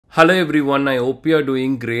Hello everyone, I hope you are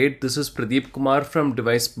doing great. This is Pradeep Kumar from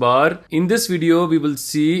DeviceBAR. In this video, we will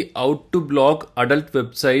see how to block adult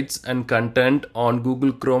websites and content on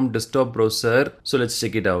Google Chrome desktop browser. So let's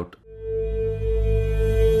check it out.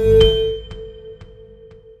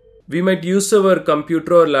 We might use our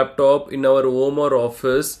computer or laptop in our home or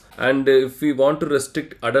office, and if we want to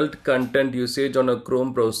restrict adult content usage on a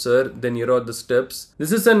Chrome browser, then here are the steps.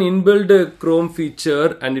 This is an inbuilt Chrome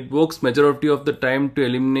feature and it works majority of the time to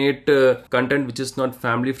eliminate content which is not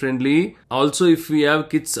family friendly. Also, if we have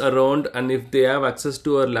kids around and if they have access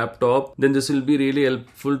to our laptop, then this will be really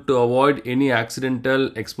helpful to avoid any accidental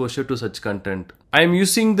exposure to such content. I am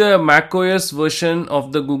using the macOS version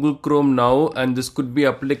of the Google Chrome now, and this could be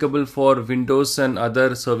applicable for Windows and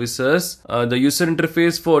other services. The user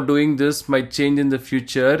interface for doing this might change in the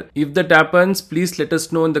future. If that happens, please let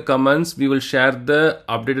us know in the comments. We will share the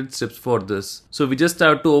updated steps for this. So we just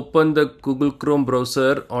have to open the Google Chrome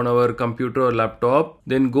browser on our computer or laptop.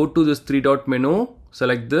 Then go to this three-dot menu,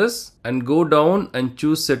 select this and go down and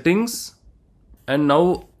choose settings. And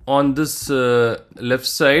now on this left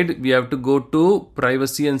side, we have to go to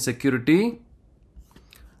privacy and security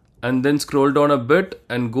and then scroll down a bit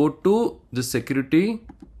and go to the security.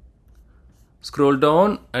 Scroll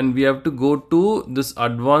down and we have to go to this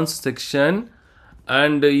advanced section,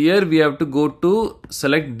 and here we have to go to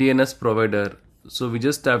select DNS provider. So we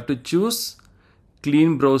just have to choose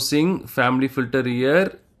clean browsing family filter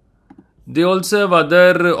here. They also have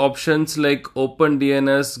other options like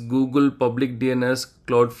OpenDNS, Google Public DNS,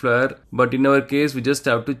 Cloudflare, but in our case we just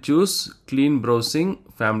have to choose clean browsing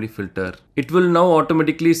family filter. It will now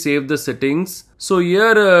automatically save the settings. So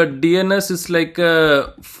here DNS is like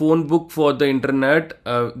a phone book for the internet.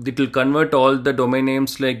 It will convert all the domain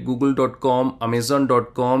names like google.com,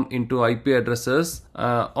 amazon.com into IP addresses.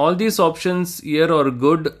 All these options here are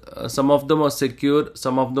good. Some of them are secure,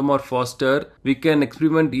 some of them are faster. We can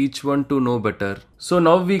experiment each one to know better. So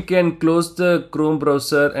now we can close the Chrome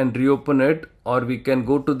browser and reopen it, or we can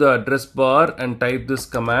go to the address bar and type this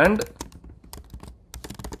command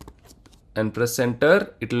and press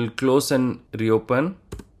enter. It will close and reopen.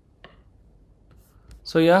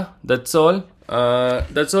 So yeah, that's all.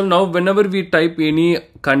 Now whenever we type any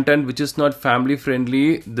content which is not family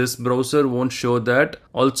friendly, this browser won't show that.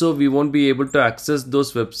 Also, we won't be able to access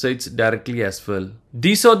those websites directly as well.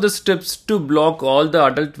 These are the steps to block all the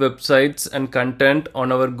adult websites and content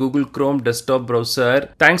on our Google Chrome desktop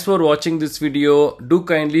browser. Thanks for watching this video. Do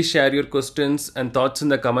kindly share your questions and thoughts in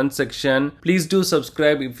the comment section. Please do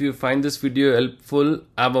subscribe if you find this video helpful.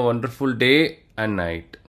 Have a wonderful day and night.